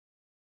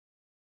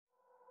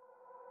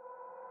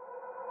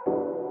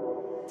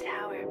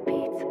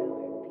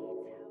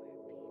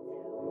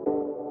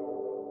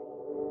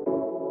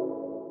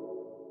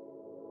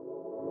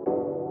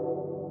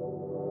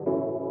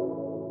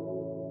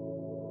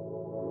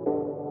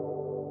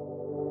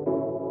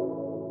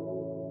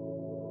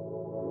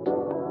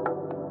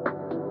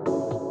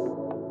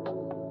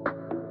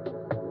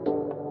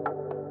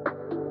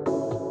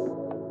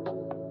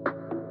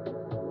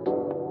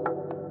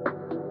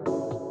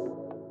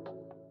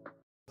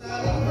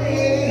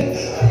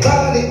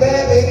Body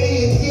bad, baby,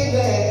 it's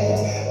getting.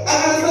 I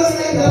must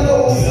say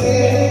no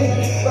sin,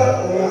 but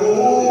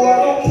oh, I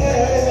don't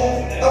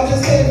care. I'm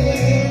just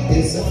saying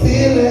it's a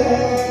feeling.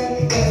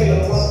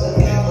 Everyone wants a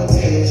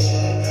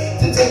competition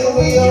to take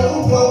away your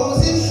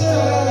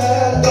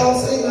position. Don't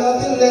say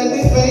nothing, let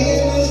me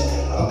finish.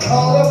 I'm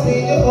caught up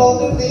in your whole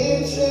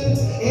dimension.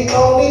 It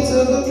only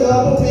took a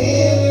couple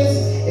minutes.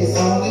 It's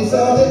only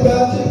something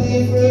about your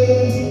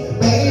difference.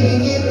 Baby,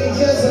 give me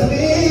just a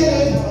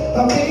minute.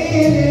 A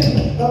minute,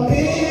 a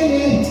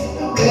minute.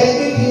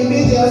 Baby, give me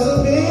just a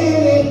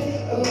minute.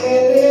 A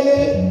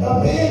minute, a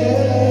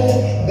minute.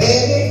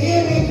 Baby,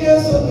 give me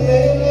just a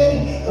minute.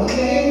 A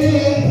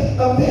minute,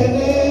 a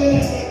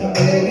minute.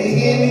 Baby,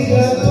 give me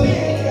just a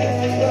minute.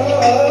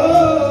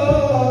 Oh,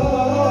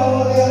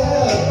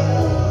 yeah.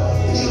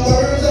 The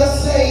words I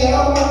say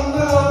out my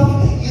mouth,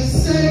 you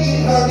say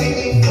it heard it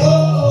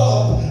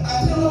before. I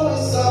know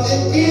it's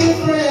something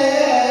different.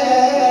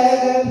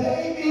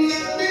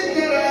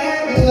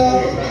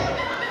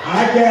 I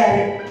got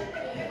it.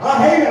 I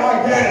hate it. I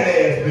got it,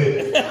 ass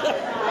bitch.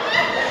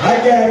 I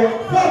got it.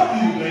 Fuck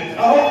you, bitch. I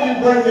hope you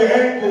break your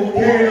ankles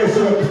carrying that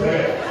shit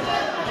upstairs.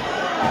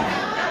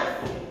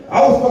 I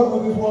was fucking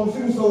with this woman.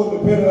 She was so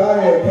independent. I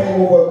had came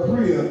over to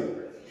Korea.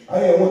 I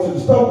had went to the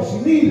store because she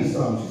needed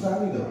something. She said, I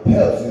need a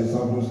Pepsi or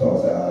something from the store.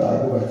 I said, I'll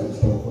go back to the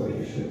store for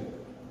this shit.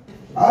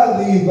 I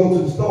leave, go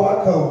to the store. I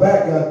come back,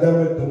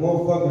 goddammit, the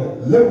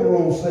motherfucking living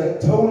room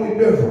set totally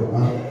different,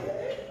 man.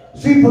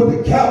 She put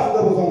the couch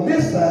that was on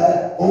this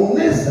side,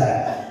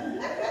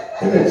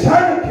 and the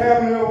china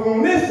cabinet that was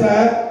on this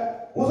side,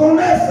 was on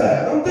that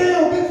side. I'm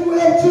damn, bitch, you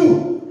helped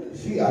too.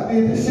 I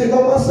did this shit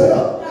on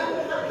myself.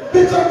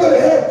 Bitch, I could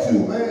have helped you,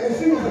 man. And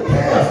she was a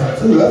cancer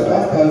too. That's why I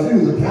thought she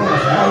was a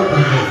cancer. I was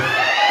thinking,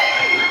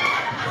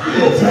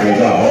 she'll change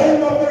her whole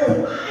motherfucker.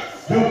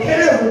 Them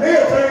cancer,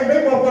 they'll change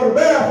their motherfucker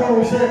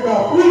bathroom shit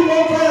off 3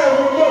 more times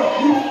a month.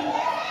 You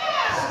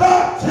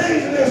stop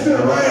changing that shit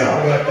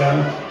around,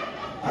 goddammit.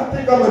 I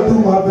think I'm gonna do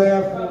my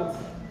bathroom.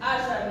 I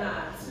shall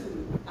not,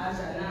 too. I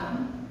shall not.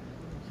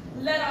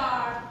 Let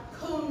our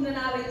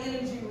Kundalini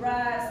energy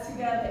rise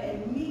together and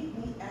meet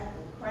me at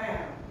the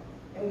crown,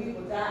 and we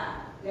will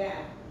dive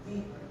down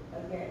deeper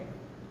again.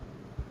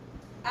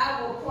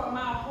 I will pour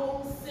my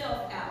whole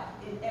self out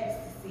in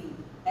ecstasy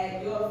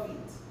at your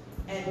feet,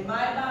 and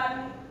my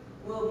body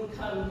will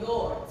become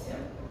your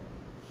temple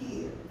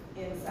here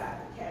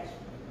inside the cashmere.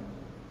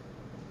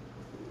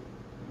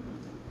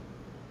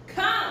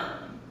 Come!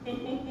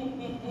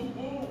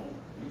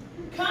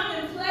 Come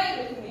and play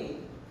with me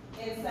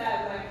inside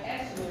my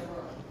cashmere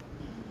room,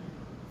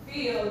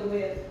 filled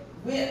with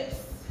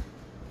whips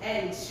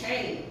and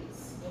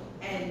chains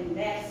and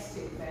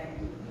nasty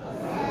things.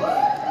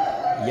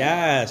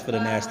 Yes, for the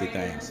nasty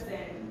things.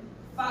 And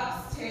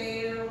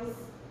foxtails,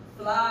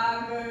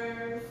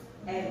 floggers,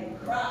 and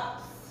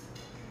crops.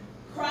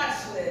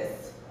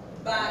 Crotchless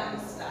body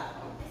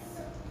styles.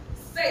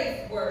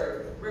 Safe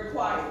word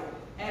required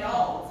at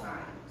all times.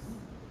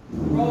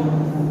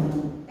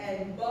 Ropes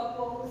and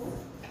buckles,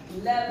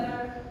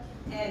 leather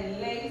and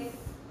lace,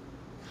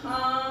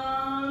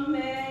 come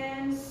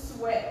and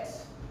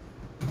sweat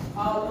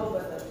all over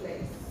the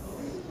place.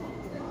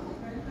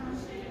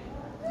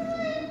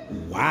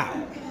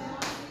 Wow.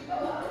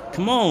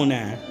 Come on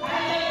now. I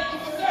am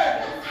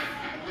service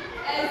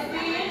as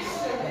the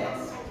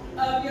instrument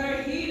of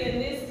your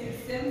hedonistic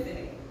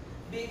symphony,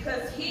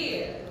 because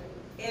here,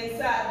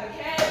 inside the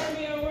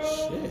cashmere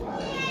room,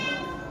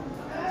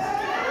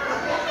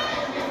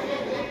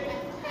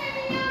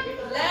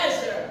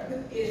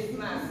 pleasure is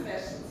my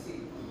specialty.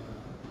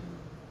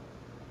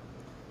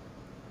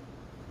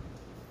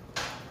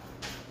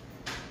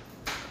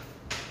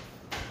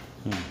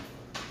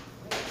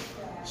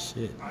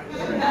 Shit.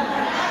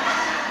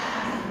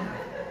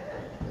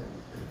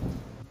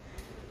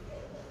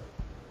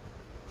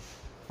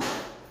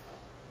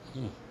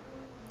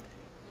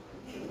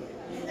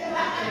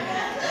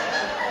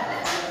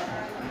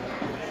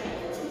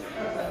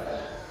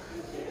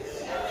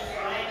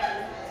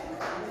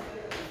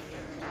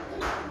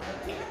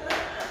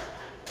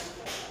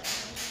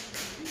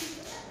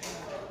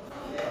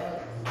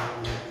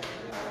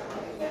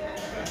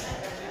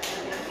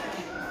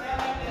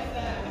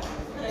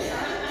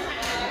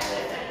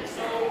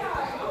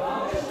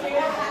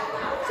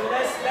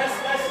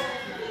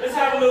 Let's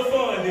have a little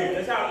fun, dude.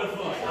 Let's have a little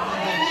fun.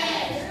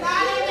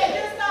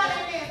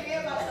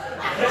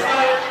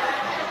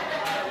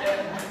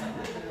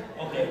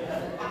 Okay.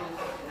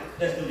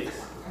 Let's do this.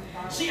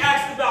 She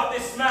asked about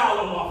this smile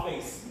on my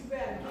face.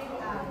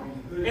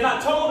 And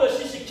I told her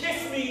she should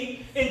kiss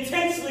me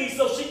intensely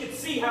so she could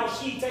see how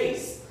she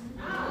tastes.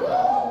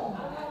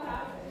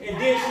 And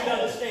then she'd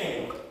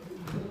understand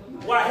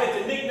why I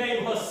had to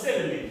nickname her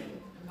Cinnamon.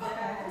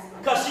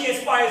 Because she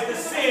inspires the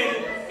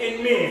sin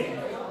in men.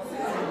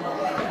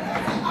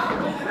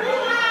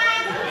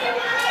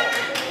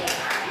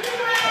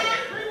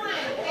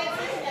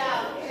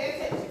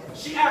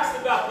 She asked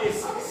about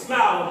this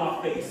smile on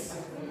my face.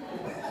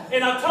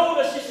 And I told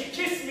her she should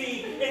kiss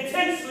me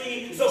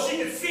intensely so she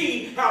could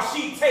see how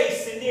she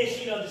tastes, and then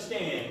she'd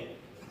understand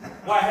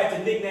why I had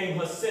to nickname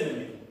her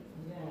Cinnamon.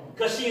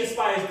 Because she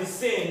inspires the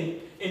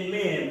sin in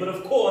men. But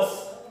of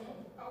course,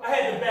 I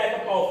had to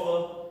back up off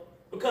her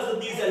because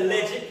of these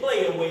alleged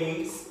player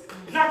ways.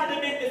 And I can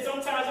admit that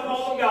sometimes I'm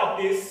all about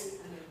this,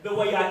 the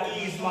way I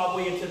ease my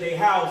way into their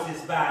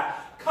houses by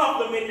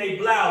complimenting their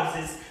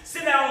blouses,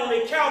 sit down on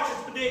their couches,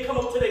 but then come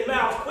up to their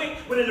mouths quick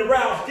with an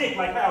aroused dick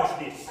like how's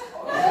this?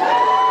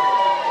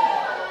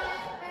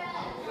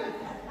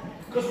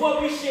 Because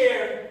what we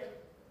share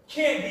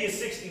can't be a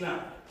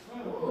 69.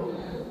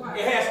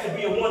 It has to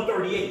be a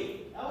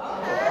 138.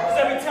 Because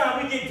every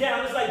time we get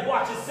down, it's like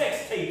watching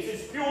sex tapes.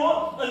 It's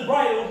pure,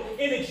 unbridled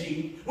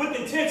energy with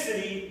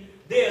intensity.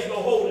 There's no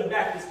holding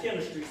back this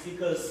chemistry. See,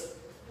 because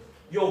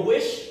your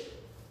wish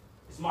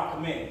is my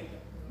command.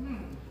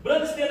 But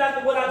understand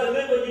after what I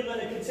deliver, you're going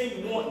to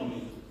continue wanting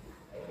me.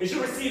 As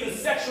you're receiving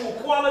sexual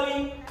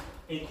quality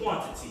and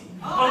quantity.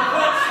 I'm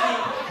constantly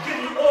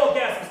giving you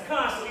orgasms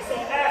constantly. So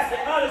I'm asking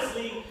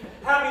honestly,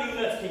 how many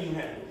nuts can you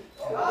handle?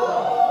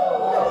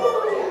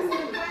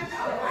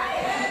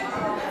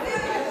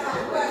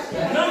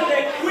 None of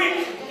that quick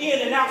in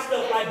and out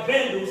stuff like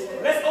vandals.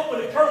 Let's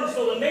open the curtain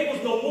so the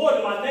neighbors know more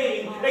than my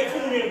name. They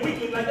tune in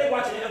weekly like they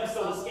watching an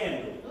episode of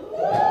Scandal.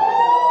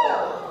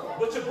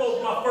 But you're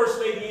both my first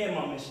lady and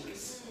my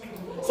mistress.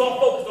 So I'm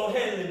focused on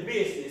handling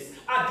business.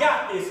 I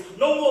got this.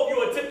 No more of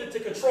you attempting to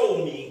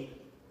control me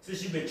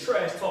since you've been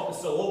trash talking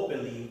so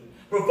openly.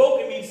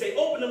 Provoking me to say,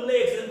 open them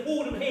legs and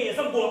pull them hands.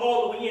 I'm going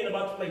all the way in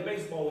about to play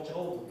baseball with your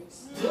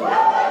ovaries.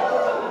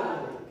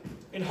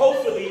 And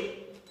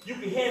hopefully, you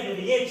can handle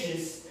the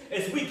inches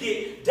as we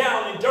get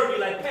down and dirty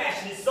like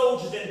passionate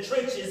soldiers in the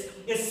trenches.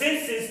 And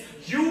since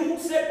you who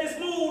set this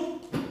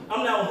mood,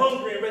 I'm now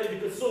hungry and ready to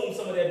consume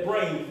some of that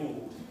brain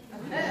food.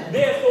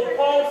 There's no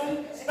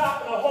pausing,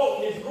 stopping, or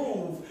halting this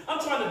groove. I'm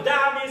trying to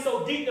dive in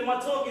so deep that my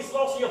tongue gets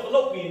lost in your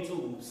fallopian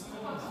tubes.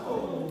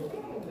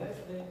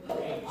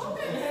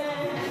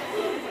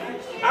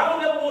 I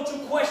don't ever want you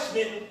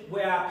questioning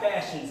where our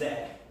passion's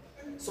at.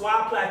 So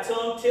I apply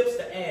tongue tips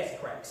to ass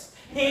cracks,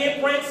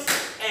 handprints,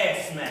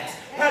 ass smacks.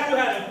 Have you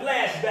having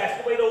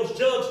flashbacks the way those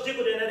jugs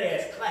jiggled in that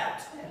ass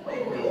clapped?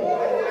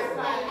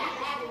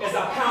 As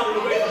I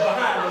pounded away from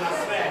behind when I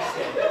smashed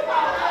it.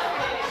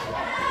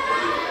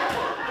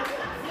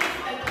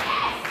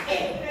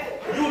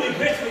 You'll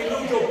eventually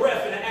lose your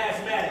breath in an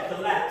asthmatic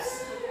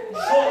collapse.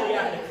 Shortly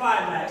after the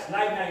climax,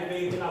 night night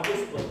baby, and I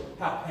whisper,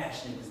 how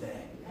passionate is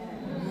that?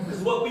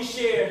 Because what we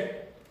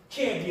share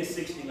can't be a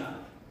 69.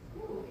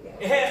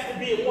 It has to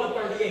be a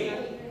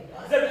 138.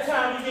 Because every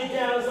time you get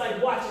down, it's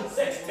like watching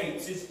sex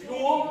tapes. It's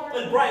pure,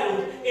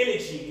 unbridled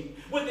energy.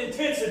 With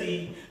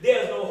intensity,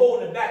 there's no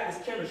holding back this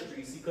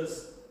chemistry. See,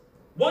 because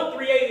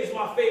 138 is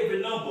my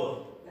favorite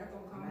number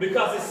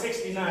because it's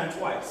 69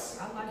 twice.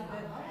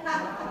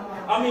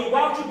 I mean,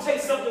 why would you take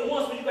something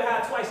once when you can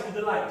have twice the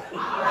delight?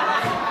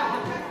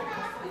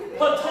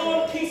 Her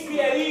tone keeps me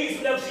at ease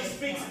whenever she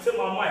speaks into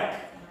my mic.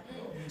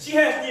 She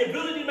has the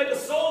ability to make a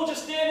soldier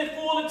stand in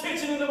full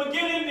attention in the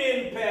beginning,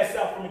 then pass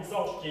out from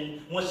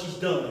exhaustion once she's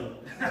done.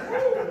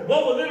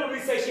 One would literally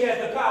say she has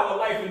the power of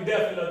life and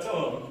death in her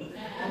tongue.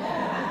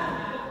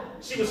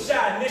 She was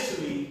shy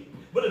initially,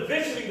 but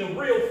eventually the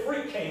real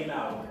freak came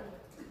out.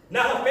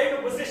 Now her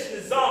favorite position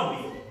is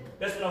zombie.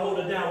 That's when I hold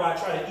her down while I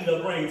try to eat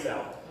her brains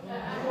out.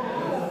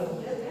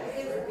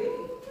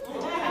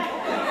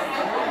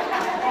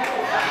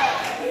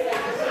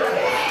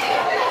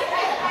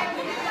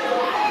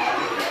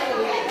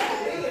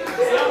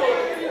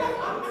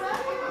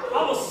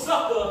 I'm a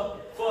sucker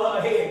for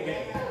her head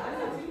game.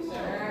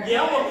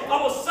 Yeah,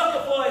 I'm a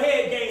sucker for her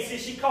head game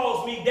since she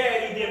calls me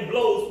daddy, then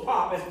blows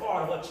pop as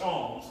part of her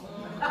charms.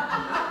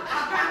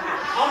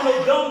 I'm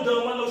no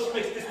dum-dum. I know she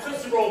makes this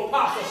Tootsie Roll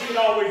pop so she can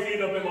always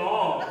end up in my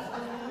arms.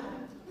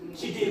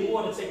 She did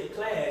more than take a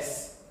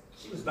class.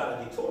 She was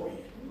valedictorian.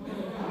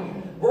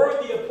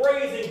 Worthy of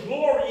praise and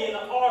glory in the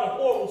art of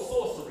oral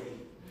sorcery.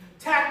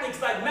 Tactics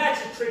like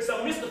magic tricks,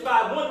 I'm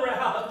mystified, wondering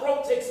how her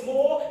throat takes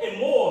more and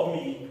more of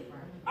me.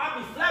 I'd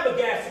be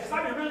flabbergasted because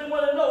I be really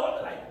want to know. I'd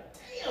be like,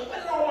 damn, where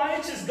did all my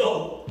inches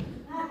go?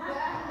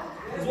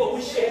 Because what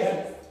we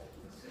share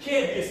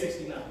can't be a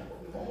 69.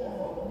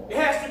 It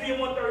has to be a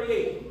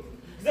 138.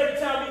 Because every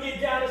time we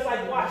get down, it's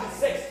like watching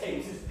sex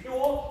tapes. It's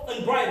pure,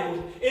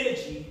 unbridled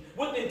energy.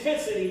 With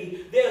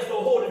intensity, there's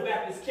no holding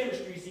back this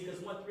chemistry. See,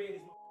 because 138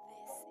 is...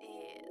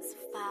 This is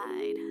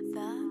Fied,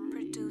 the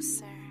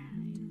producer.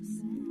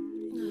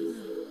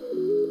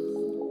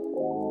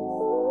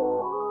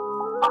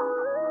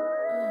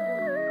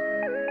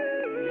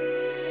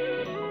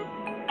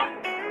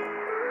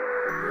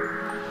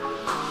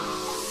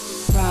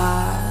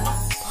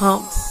 Ride,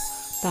 pump,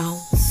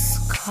 bounce,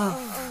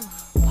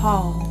 cuff,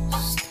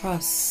 pause,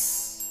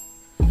 thrust.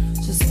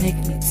 Just make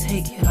me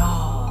take it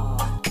all.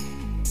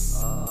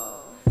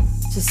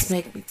 Just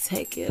make me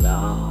take it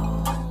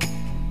all.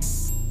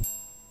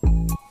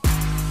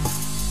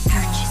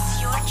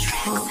 Purchase your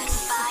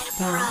tracks at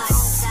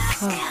Bounce,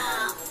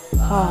 cuff,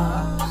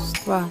 pause,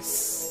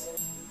 thrust.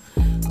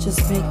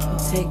 Just make me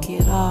take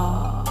it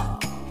all.